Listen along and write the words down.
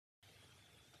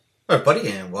Hello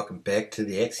buddy, and welcome back to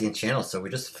the Axion channel. So we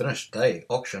just finished day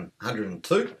auction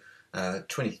 102,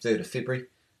 23rd of February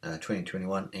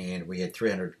 2021, and we had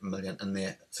 300 million in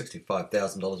there,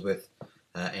 $65,000 worth,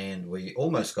 and we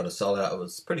almost got a sellout. It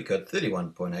was pretty good,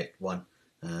 31.81,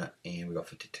 and we got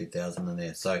 52,000 in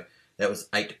there. So that was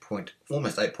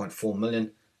almost 8.4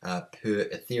 million per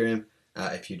Ethereum.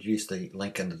 If you'd used the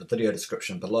link in the video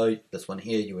description below, this one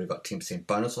here, you would have got 10%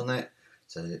 bonus on that.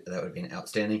 So that would have been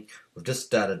outstanding. We've just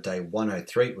started day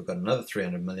 103. We've got another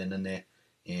 300 million in there,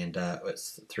 and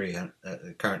it's 300.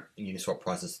 The current Uniswap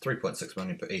price is 3.6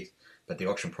 million per ETH, but the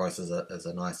auction price is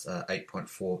a nice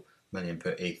 8.4 million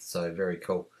per ETH. So very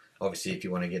cool. Obviously, if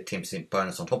you want to get 10%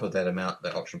 bonus on top of that amount,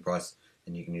 that auction price,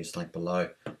 then you can use the link below.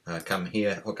 Come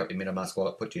here, hook up your MetaMask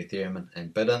wallet, put your Ethereum in,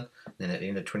 and bid in. Then at the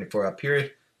end of the 24-hour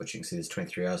period, which you can see there's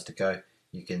 23 hours to go,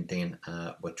 you can then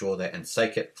withdraw that and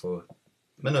stake it for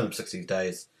minimum 60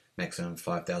 days, maximum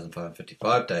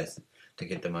 5,555 days to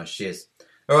get the most shares.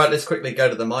 Alright, let's quickly go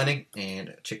to the mining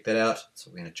and check that out.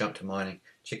 So we're going to jump to mining,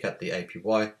 check out the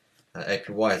APY.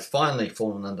 APY has finally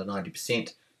fallen under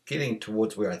 90%, getting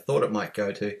towards where I thought it might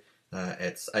go to.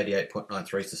 It's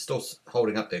 88.93, so still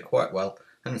holding up there quite well.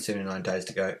 179 days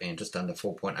to go and just under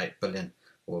 4.8 billion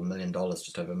or $1 million,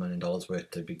 just over $1 million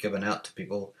worth to be given out to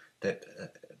people that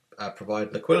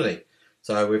provide liquidity.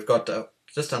 So we've got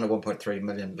just under 1.3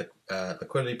 million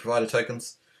liquidity provider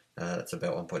tokens. That's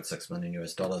about 1.6 million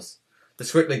US dollars.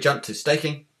 Let's quickly jump to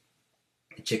staking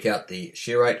and check out the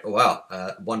share rate. Oh wow,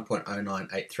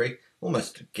 1.0983,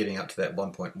 almost getting up to that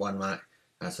 1.1 mark.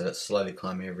 So that's slowly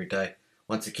climbing every day.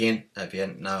 Once again, if you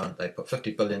hadn't known, they put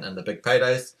 50 billion in the big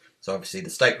paydays. So obviously, the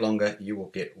stake longer, you will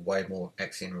get way more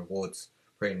Axion rewards.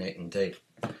 Pretty neat indeed.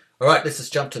 All right, let's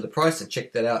just jump to the price and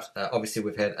check that out. Obviously,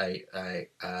 we've had a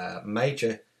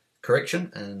major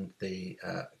correction in the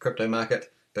crypto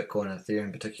market, Bitcoin and Ethereum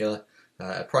in particular.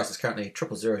 Price is currently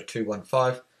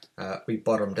 000215. We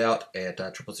bottomed out at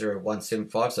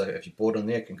 000175. So if you bought in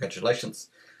there, congratulations.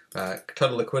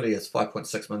 Total liquidity is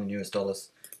 5.6 million US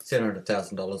dollars,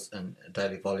 $700,000 in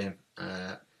daily volume,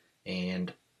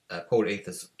 and pooled ETH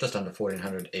is just under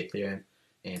 1,400 Ethereum,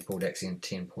 and pooled Axion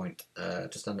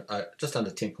just under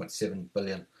 10.7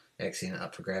 billion Axion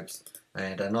up for grabs,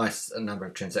 and a nice number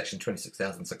of transactions,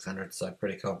 26,600. So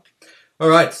pretty cool. All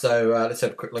right, so let's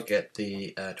have a quick look at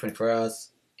the 24 hours,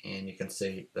 and you can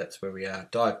see that's where we are.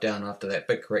 Dive down after that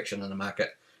big correction in the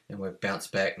market, and we've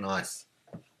bounced back nice.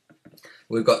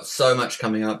 We've got so much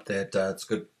coming up that it's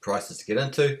good prices to get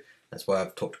into. That's why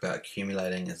I've talked about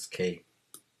accumulating is key.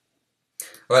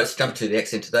 All right, let's jump to the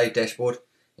Axion Today dashboard,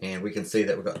 and we can see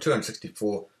that we've got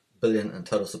 264 billion in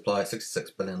total supply,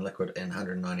 66 billion liquid, and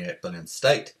 198 billion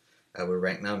staked. We're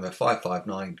ranked number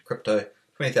 559 crypto,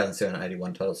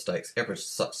 20,781 total stakes. Average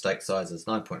stake size is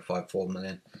 9.54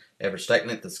 million. Average stake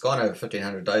length has gone over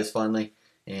 1,500 days finally,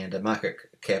 and the market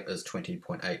cap is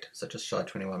 20.8, so just shy of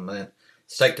 21 million.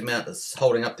 Staked amount is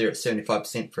holding up there at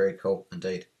 75%. Very cool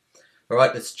indeed. All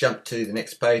right, let's jump to the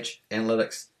next page,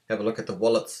 analytics. Have a look at the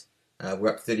wallets. We're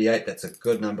up 38. That's a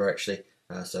good number actually.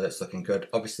 So that's looking good.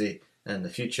 Obviously, in the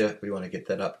future, we want to get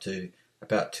that up to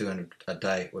about 200 a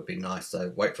day. Would be nice.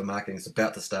 So wait for marketing. It's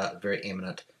about to start. Very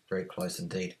imminent. Very close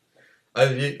indeed.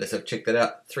 Overview. Let's have check that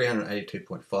out.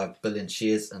 382.5 billion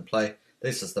shares in play.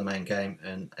 This is the main game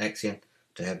in Axion,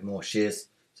 to have more shares.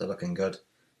 So looking good.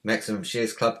 Maximum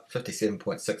shares club,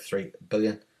 57.63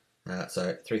 billion.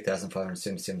 So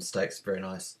 3,577 stakes. Very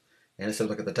nice. And let's have a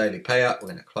look at the daily payout. We're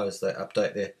going to close that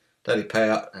update there. Daily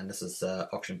payout, and this is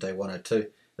auction day 102.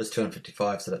 It's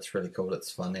 255, so that's really cool. It's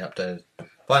finally updated.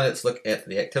 Finally, let's look at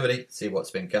the activity, see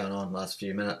what's been going on the last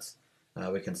few minutes.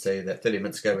 We can see that 30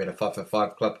 minutes ago we had a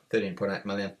 555 club, 13.8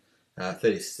 million,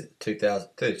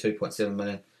 32.7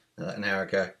 million an hour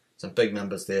ago. Some big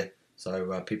numbers there.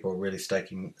 So people are really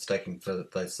staking for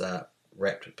those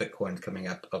wrapped Bitcoin coming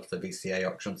up of the VCA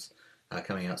auctions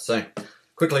coming out soon.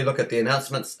 Quickly look at the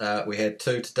announcements. We had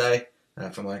two today.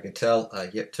 From what I can tell,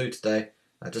 yep, two today.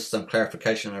 Just some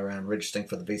clarification around registering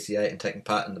for the VCA and taking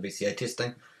part in the VCA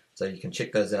testing. So you can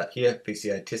check those out here,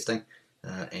 VCA testing,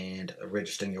 and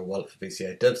registering your wallet for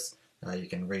VCA divs. You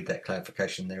can read that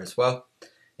clarification there as well.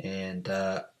 And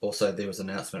also there was an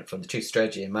announcement from the Chief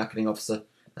Strategy and Marketing Officer,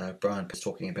 Brian, was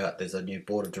talking about there's a new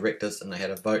board of directors, and they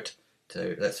had a vote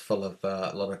that's full of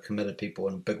a lot of committed people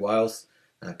and big whales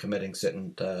committing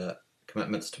certain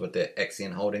commitments with their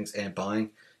Axion holdings and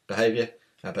buying behaviour,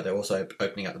 but they're also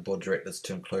opening up the board of directors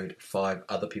to include 5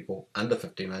 other people under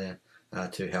 50 million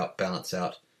to help balance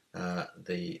out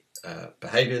the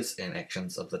behaviours and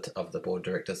actions of the board of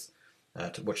directors,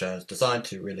 which are designed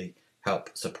to really help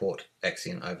support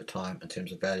Axion over time in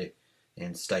terms of value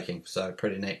and staking. So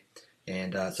pretty neat.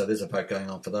 And so there's a vote going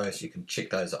on for those. You can check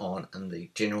those on in the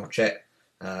general chat.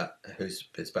 There's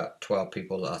about 12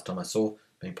 people last time I saw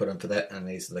being put in for that, and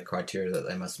these are the criteria that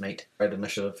they must meet. Great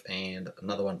initiative, and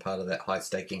another one part of that, high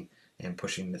staking and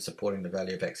supporting the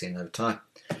value of Axion over time.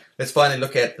 Let's finally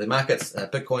look at the markets.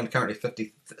 Bitcoin currently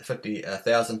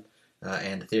 50,000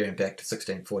 and Ethereum back to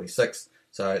 1646.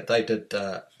 So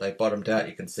they bottomed out.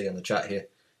 You can see on the chart here,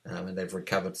 and they've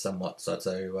recovered somewhat. So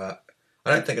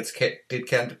I don't think it's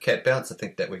cat bounce. I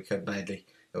think that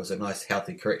it was a nice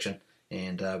healthy correction,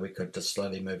 and we could just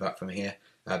slowly move up from here.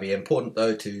 It'd be important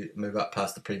though to move up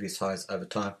past the previous highs over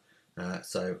time.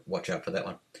 So watch out for that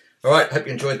one. All right, hope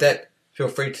you enjoyed that. Feel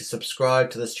free to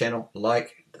subscribe to this channel,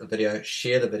 like the video,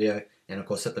 share the video, and of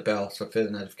course hit the bell for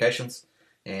further notifications.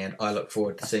 And I look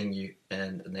forward to seeing you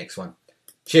in the next one.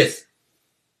 Cheers!